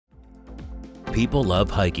People love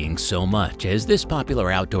hiking so much as this popular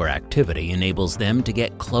outdoor activity enables them to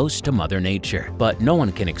get close to Mother Nature. But no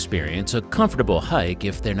one can experience a comfortable hike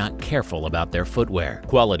if they're not careful about their footwear.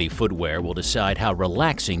 Quality footwear will decide how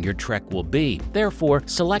relaxing your trek will be. Therefore,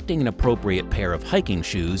 selecting an appropriate pair of hiking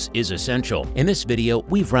shoes is essential. In this video,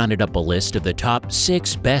 we've rounded up a list of the top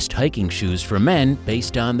 6 best hiking shoes for men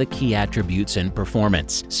based on the key attributes and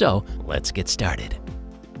performance. So, let's get started.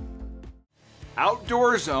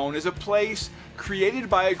 Outdoor Zone is a place created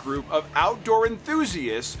by a group of outdoor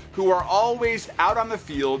enthusiasts who are always out on the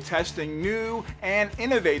field testing new and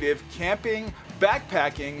innovative camping,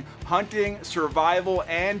 backpacking, hunting, survival,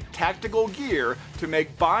 and tactical gear to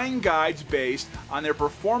make buying guides based on their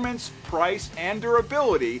performance, price, and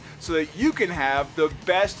durability so that you can have the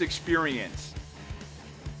best experience.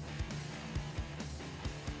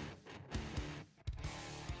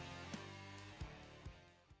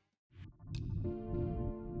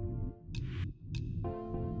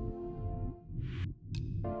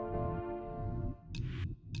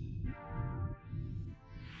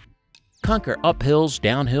 Conquer uphills,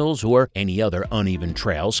 downhills, or any other uneven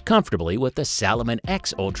trails comfortably with the Salomon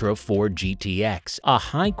X-ULTRA 4 GTX, a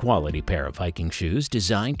high-quality pair of hiking shoes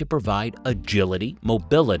designed to provide agility,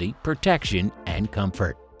 mobility, protection, and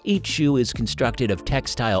comfort. Each shoe is constructed of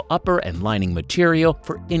textile upper and lining material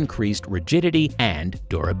for increased rigidity and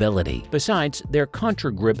durability. Besides, their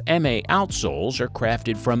Contra Grip MA outsoles are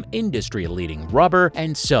crafted from industry-leading rubber,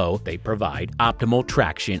 and so they provide optimal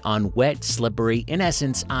traction on wet, slippery, in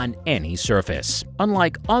essence, on any surface.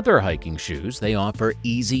 Unlike other hiking shoes, they offer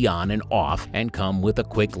easy on and off and come with a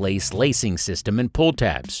quick lace lacing system and pull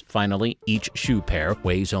tabs. Finally, each shoe pair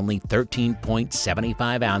weighs only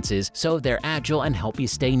 13.75 ounces, so they're agile and help you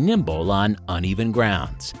stay nimble on uneven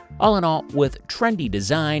grounds. All in all, with trendy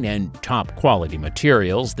design and top quality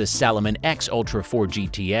materials, the Salomon X-ULTRA 4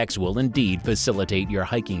 GTX will indeed facilitate your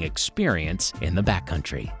hiking experience in the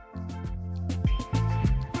backcountry.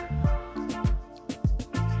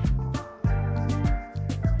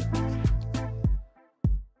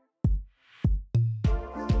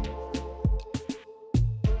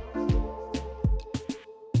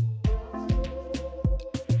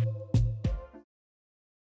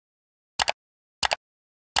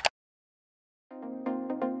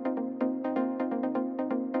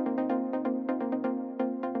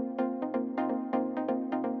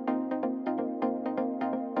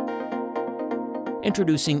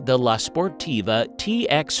 Introducing the Sportiva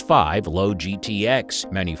TX5 Low GTX,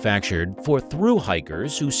 manufactured for thru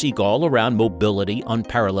hikers who seek all-around mobility,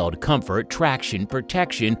 unparalleled comfort, traction,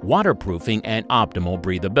 protection, waterproofing, and optimal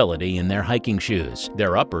breathability in their hiking shoes.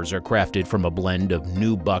 Their uppers are crafted from a blend of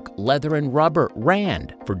nubuck leather and rubber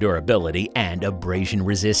rand for durability and abrasion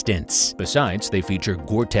resistance. Besides, they feature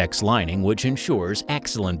Gore-Tex lining, which ensures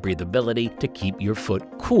excellent breathability to keep your foot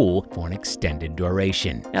cool for an extended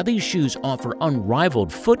duration. Now, these shoes offer unrivaled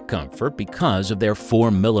foot comfort because of their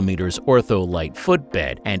 4mm Ortho-Lite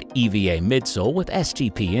footbed and EVA midsole with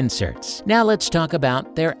STP inserts. Now let's talk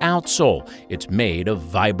about their outsole. It's made of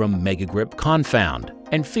Vibram Mega Grip Confound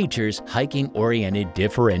and features hiking-oriented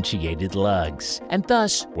differentiated lugs. And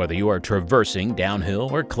thus, whether you are traversing downhill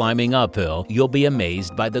or climbing uphill, you'll be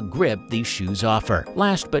amazed by the grip these shoes offer.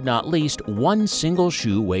 Last but not least, one single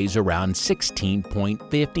shoe weighs around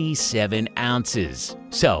 16.57 ounces,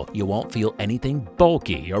 so you won't feel anything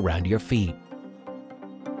bulky around your feet.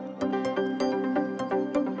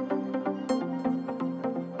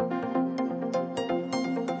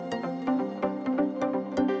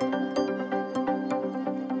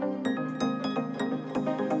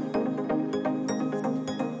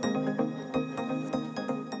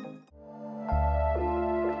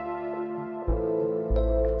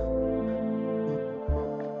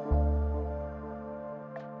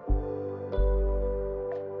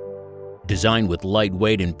 Designed with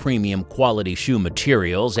lightweight and premium quality shoe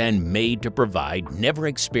materials and made to provide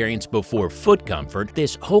never-experienced-before foot comfort,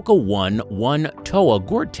 this Hoka One TOA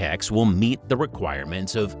Gore-Tex will meet the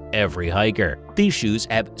requirements of every hiker. These shoes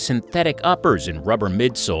have synthetic uppers and rubber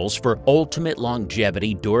midsoles for ultimate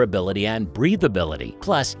longevity, durability, and breathability.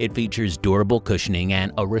 Plus, it features durable cushioning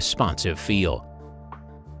and a responsive feel.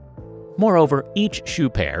 Moreover, each shoe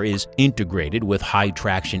pair is integrated with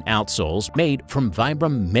high-traction outsoles made from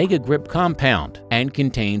Vibram Mega Grip Compound and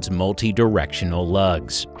contains multi-directional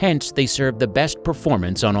lugs. Hence, they serve the best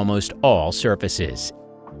performance on almost all surfaces.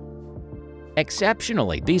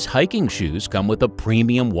 Exceptionally, these hiking shoes come with a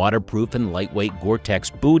premium waterproof and lightweight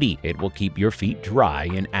Gore-Tex bootie. It will keep your feet dry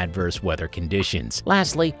in adverse weather conditions.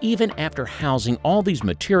 Lastly, even after housing all these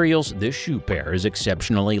materials, this shoe pair is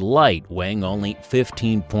exceptionally light, weighing only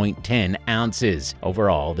 15.10 ounces.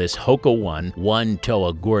 Overall, this Hoka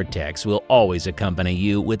one-TOA Gore-Tex will always accompany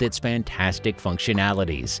you with its fantastic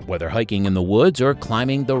functionalities, whether hiking in the woods or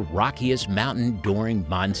climbing the rockiest mountain during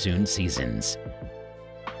monsoon seasons.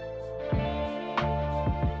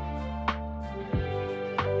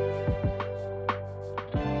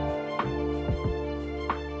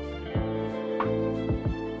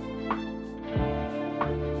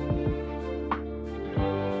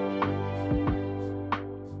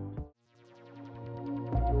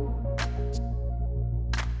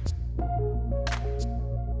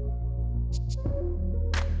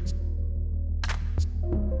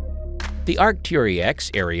 The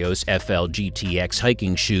Arc'teryx Aerios FL GTX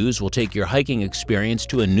hiking shoes will take your hiking experience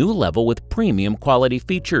to a new level with premium quality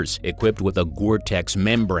features. Equipped with a Gore-Tex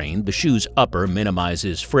membrane, the shoe's upper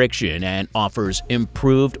minimizes friction and offers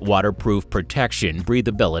improved waterproof protection,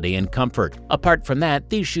 breathability, and comfort. Apart from that,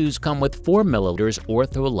 these shoes come with 4mm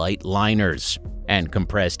Ortholite liners and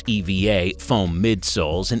compressed EVA foam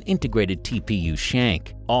midsoles and integrated TPU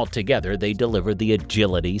shank. Altogether, they deliver the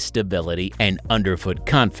agility, stability, and underfoot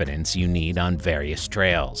confidence you need on various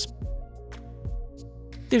trails.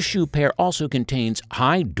 This shoe pair also contains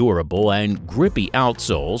high durable and grippy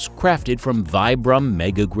outsoles crafted from Vibram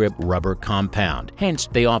Mega Grip rubber compound. Hence,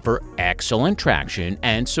 they offer excellent traction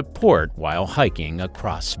and support while hiking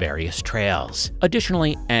across various trails.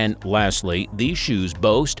 Additionally, and lastly, these shoes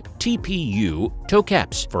boast TPU toe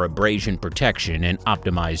caps for abrasion protection and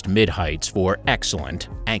optimized mid-heights for excellent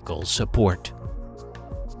ankle support.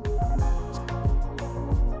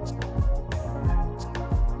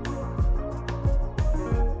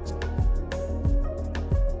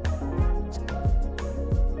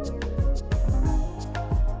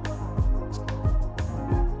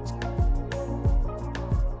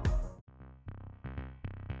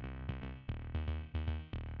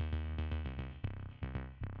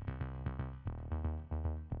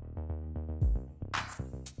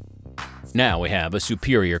 Now we have a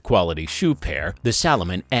superior quality shoe pair, the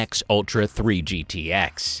Salomon X-ULTRA 3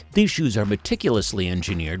 GTX. These shoes are meticulously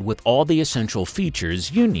engineered with all the essential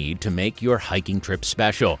features you need to make your hiking trip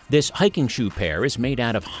special. This hiking shoe pair is made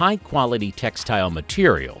out of high-quality textile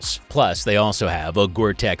materials. Plus, they also have a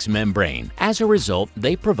Gore-Tex membrane. As a result,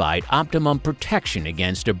 they provide optimum protection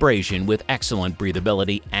against abrasion with excellent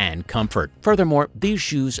breathability and comfort. Furthermore, these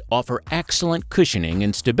shoes offer excellent cushioning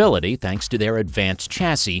and stability thanks to their advanced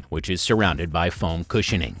chassis, which is surrounded by foam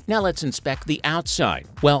cushioning. Now let's inspect the outside.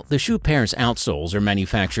 Well, the shoe pair's outsoles are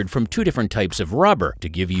manufactured from two different types of rubber to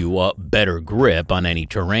give you a better grip on any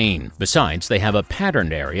terrain. Besides, they have a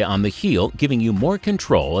patterned area on the heel, giving you more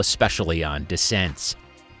control, especially on descents.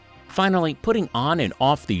 Finally, putting on and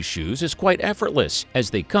off these shoes is quite effortless,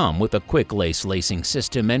 as they come with a quick lace lacing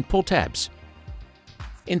system and pull tabs.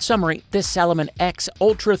 In summary, this Salomon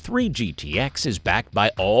X-ULTRA 3 GTX is backed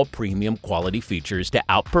by all premium quality features to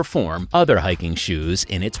outperform other hiking shoes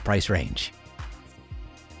in its price range.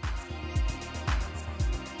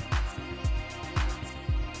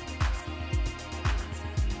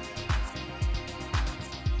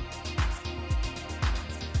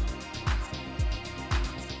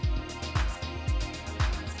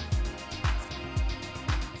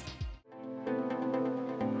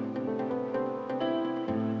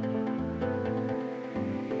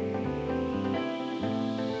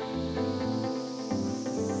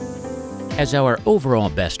 As our overall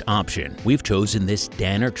best option, we've chosen this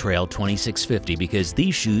Danner Trail 2650 because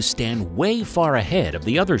these shoes stand way far ahead of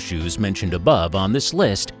the other shoes mentioned above on this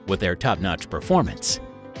list with their top-notch performance.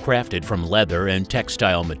 Crafted from leather and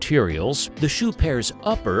textile materials, the shoe pair's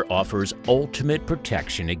upper offers ultimate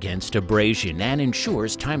protection against abrasion and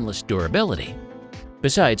ensures timeless durability.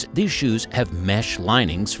 Besides, these shoes have mesh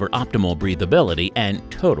linings for optimal breathability and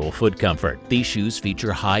total foot comfort. These shoes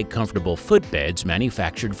feature high, comfortable footbeds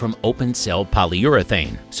manufactured from open-cell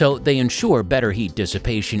polyurethane, so they ensure better heat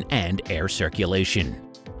dissipation and air circulation.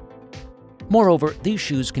 Moreover, these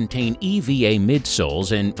shoes contain EVA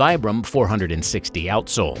midsoles and Vibram 460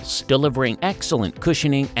 outsoles, delivering excellent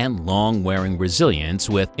cushioning and long-wearing resilience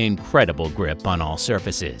with incredible grip on all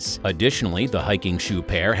surfaces. Additionally, the hiking shoe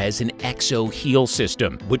pair has an EXO heel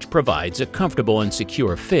system, which provides a comfortable and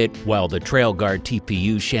secure fit, while the TrailGuard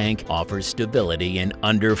TPU shank offers stability and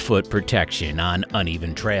underfoot protection on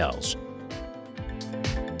uneven trails.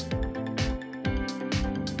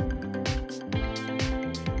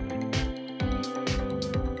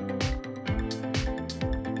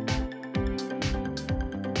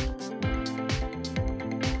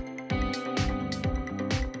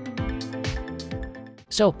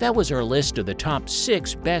 So that was our list of the top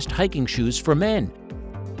 6 best hiking shoes for men.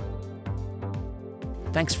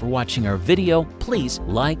 Thanks for watching our video. Please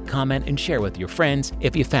like, comment, and share with your friends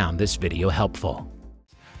if you found this video helpful.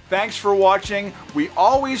 Thanks for watching. We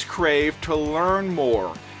always crave to learn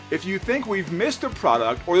more. If you think we've missed a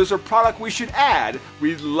product or there's a product we should add,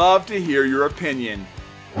 we'd love to hear your opinion.